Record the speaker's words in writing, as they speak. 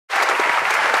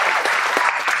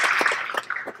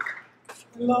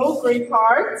Hello, great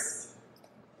hearts.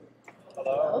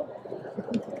 Hello.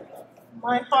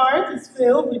 My heart is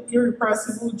filled with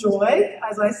irrepressible joy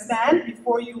as I stand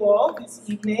before you all this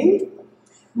evening.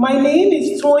 My name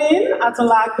is Toyin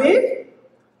Atolagbe.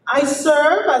 I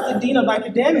serve as the Dean of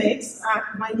Academics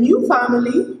at my new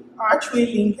family, Archway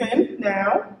Lincoln,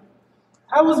 now.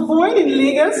 I was born in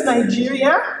Lagos,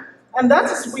 Nigeria, and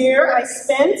that is where I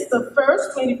spent the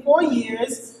first 24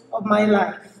 years of my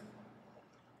life.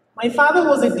 My father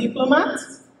was a diplomat,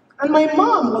 and my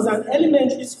mom was an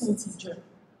elementary school teacher.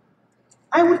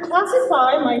 I would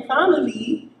classify my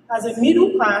family as a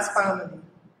middle-class family.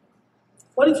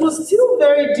 But it was still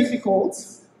very difficult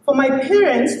for my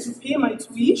parents to pay my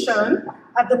tuition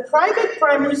at the private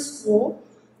primary school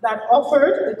that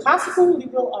offered the classical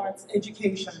liberal arts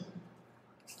education.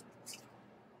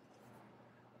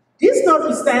 This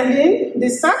notwithstanding, they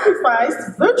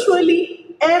sacrificed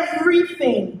virtually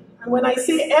everything. And when I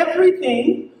say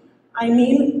everything, I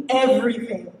mean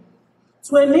everything,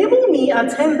 to enable me to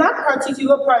attend that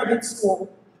particular private school.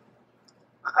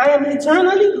 I am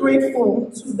eternally grateful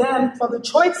to them for the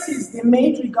choices they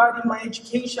made regarding my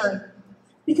education,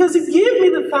 because it gave me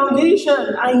the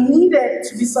foundation I needed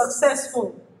to be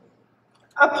successful.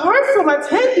 Apart from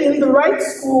attending the right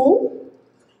school,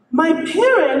 my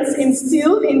parents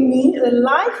instilled in me a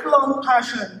lifelong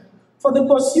passion for the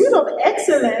pursuit of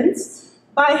excellence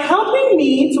by helping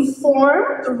me to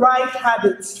form the right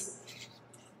habits.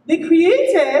 They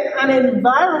created an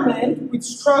environment with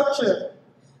structure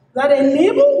that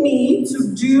enabled me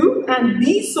to do and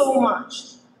be so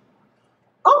much.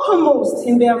 Uppermost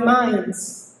in their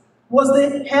minds was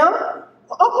to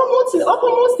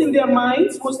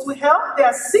help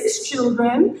their 6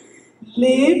 children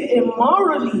live a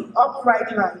morally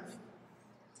upright life.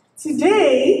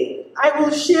 Today, I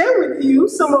will share with you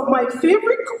some of my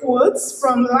favorite quotes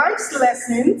from life's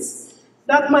lessons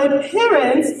that my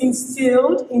parents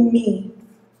instilled in me.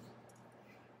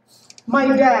 My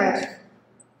dad,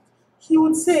 he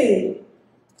would say,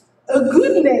 "A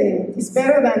good name is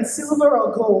better than silver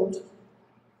or gold.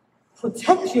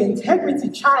 Protect your integrity,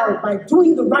 child, by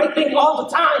doing the right thing all the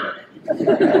time."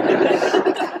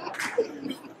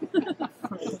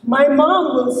 My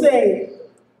mom will say,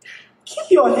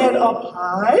 "Keep your head up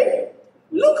high,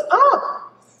 look up,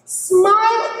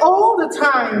 smile all the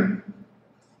time.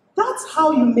 That's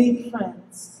how you make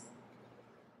friends."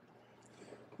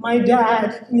 My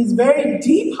dad, in his very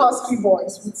deep, husky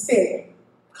voice, would say,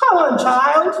 "Come on,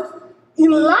 child.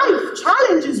 In life,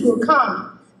 challenges will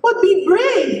come, but be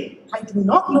brave. I do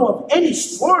not know of any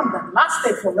storm that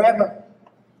lasted forever."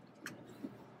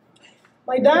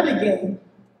 My dad again,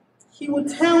 he would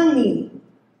tell me,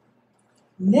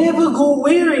 "Never go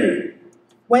weary.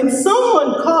 When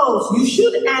someone calls, you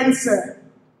should answer,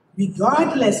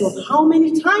 regardless of how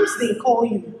many times they call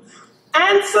you.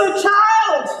 Answer,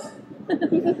 child!"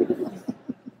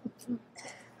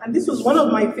 And this was one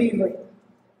of my favorite.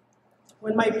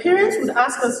 When my parents would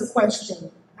ask us a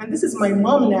question, and this is my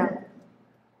mom now,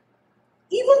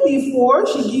 even before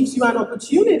she gives you an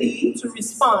opportunity to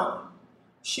respond,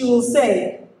 she will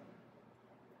say,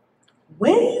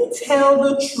 "When you tell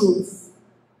the truth,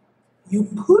 you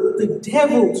put the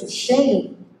devil to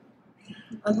shame."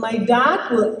 And my dad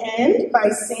will end by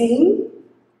saying,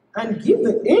 "And give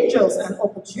the angels an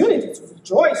opportunity to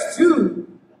rejoice too."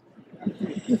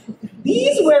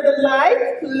 These were the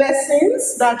life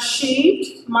lessons that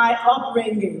shaped my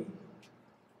upbringing.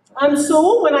 And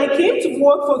so when I came to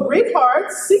work for Great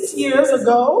Hearts 6 years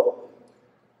ago,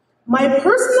 my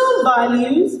personal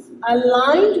values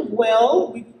aligned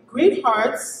well with Great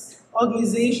Hearts'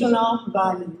 organizational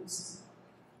values.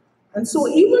 And so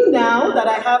even now that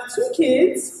I have 2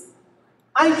 kids,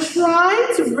 I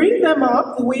try to bring them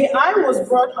up the way I was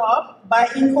brought up by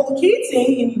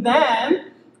inculcating in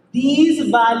them these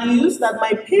values that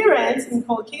my parents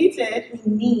inculcated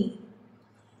in me.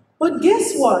 But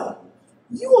guess what?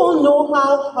 You all know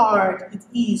how hard it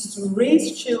is to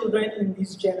raise children in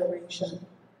this generation.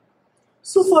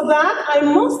 So for that, I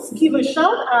must give a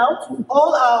shout out to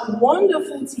all our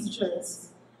wonderful teachers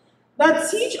that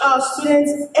teach our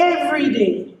students every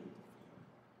day.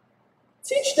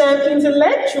 Teach them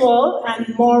intellectual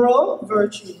and moral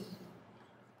virtue.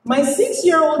 My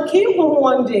 6-year-old came home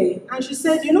one day and she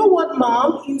said, "You know what,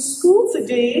 Mom? In school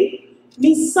today,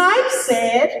 Miss Sype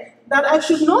said that I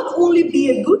should not only be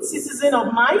a good citizen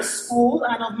of my school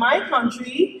and of my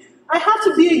country, I have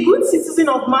to be a good citizen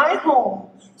of my home.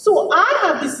 So I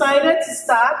have decided to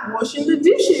start washing the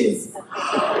dishes."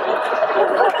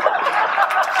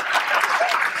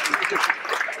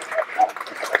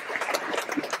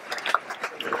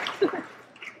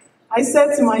 I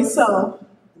said to myself,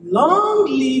 Long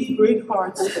live Great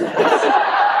Hearts.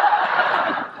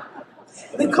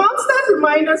 The constant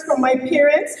reminders from my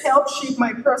parents help shape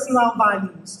my personal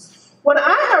values. What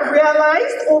I have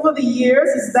realized over the years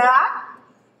is that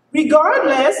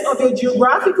regardless of your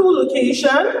geographical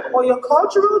location or your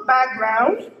cultural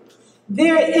background,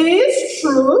 there is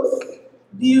truth,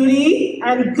 beauty,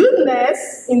 and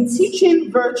goodness in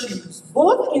teaching virtues,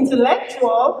 both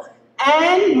intellectual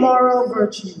and moral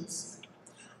virtues.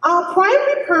 Our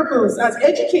primary purpose as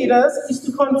educators is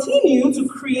to continue to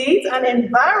create an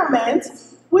environment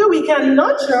where we can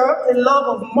nurture a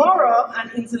love of moral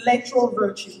and intellectual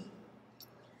virtue.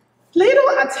 Plato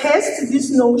attests to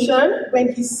this notion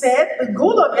when he said the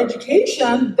goal of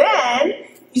education then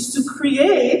is to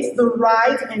create the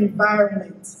right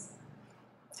environment.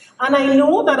 And I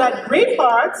know that at Great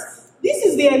Hearts, this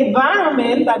is the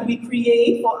environment that we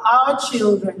create for our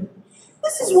children.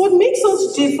 This is what makes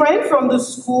us different from the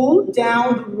school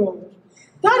down the road.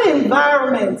 That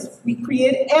environment we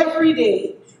create every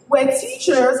day, where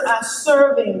teachers are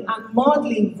serving and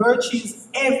modeling virtues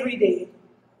every day.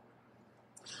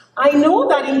 I know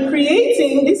that in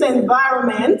creating this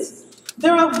environment,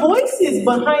 there are voices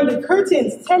behind the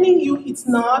curtains telling you it's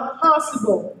not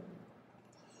possible.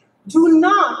 Do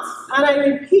not, and I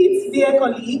repeat, dear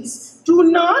colleagues, do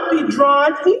not be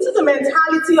drawn into the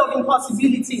mentality of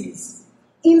impossibilities.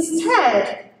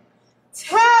 Instead,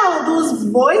 tell those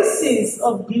voices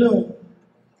of gloom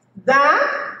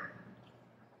that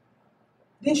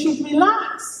they should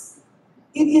relax.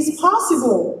 It is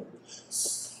possible.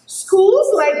 Schools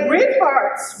like Great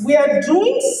Hearts, we are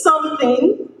doing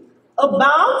something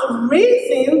about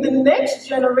raising the next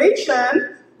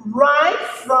generation right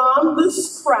from the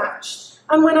scratch.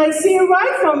 And when I say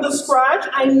right from the scratch,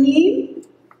 I mean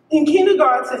in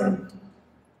kindergarten,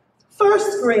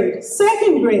 first grade,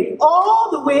 second grade, all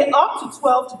the way up to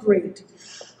 12th grade.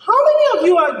 How many of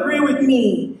you agree with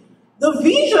me? The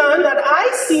vision that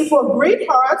I see for Great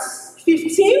Hearts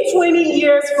 15, 20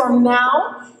 years from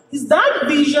now is that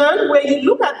vision where you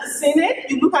look at the Senate,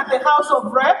 you look at the House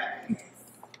of Rep,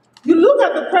 you look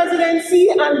at the presidency,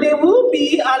 and there will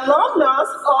be alumnus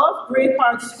of Great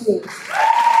Hearts schools.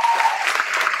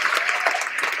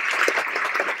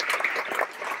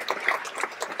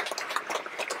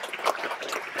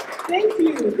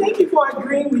 Thank you for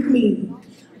agreeing with me.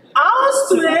 Our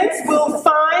students will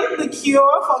find the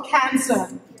cure for cancer.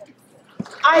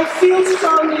 I feel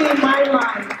strongly in my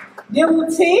mind. They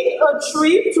will take a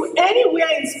trip to anywhere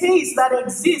in space that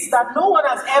exists that no one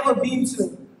has ever been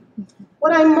to.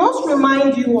 What I must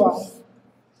remind you of,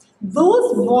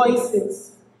 those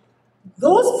voices,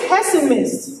 those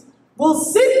pessimists will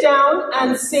sit down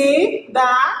and say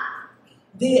that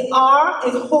they are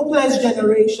a hopeless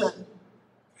generation.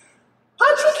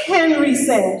 Patrick Henry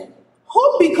said,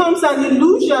 hope becomes an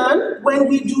illusion when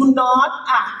we do not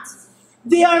act.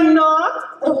 They are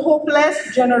not a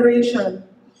hopeless generation.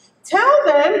 Tell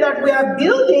them that we are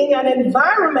building an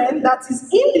environment that is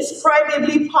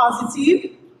indescribably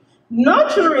positive,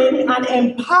 nurturing and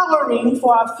empowering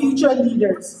for our future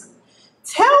leaders.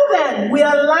 Tell them we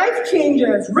are life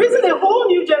changers, raising a whole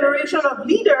new generation of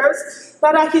leaders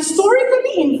that are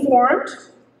historically informed,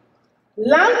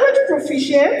 language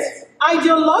proficient,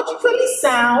 ideologically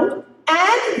sound,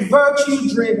 and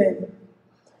virtue-driven.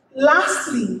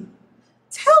 Lastly,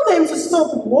 tell them to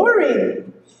stop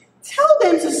worrying. Tell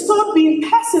them to stop being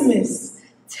pessimists.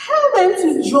 Tell them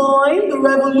to join the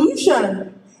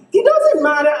revolution. It doesn't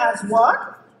matter as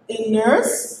what? A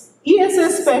nurse,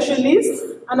 ESS specialist,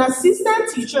 an assistant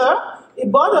teacher, a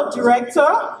board of director,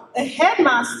 a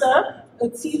headmaster, a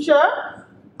teacher,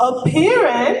 a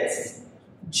parent.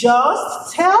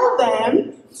 Just tell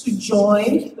them to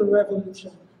join the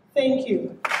revolution. Thank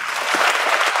you.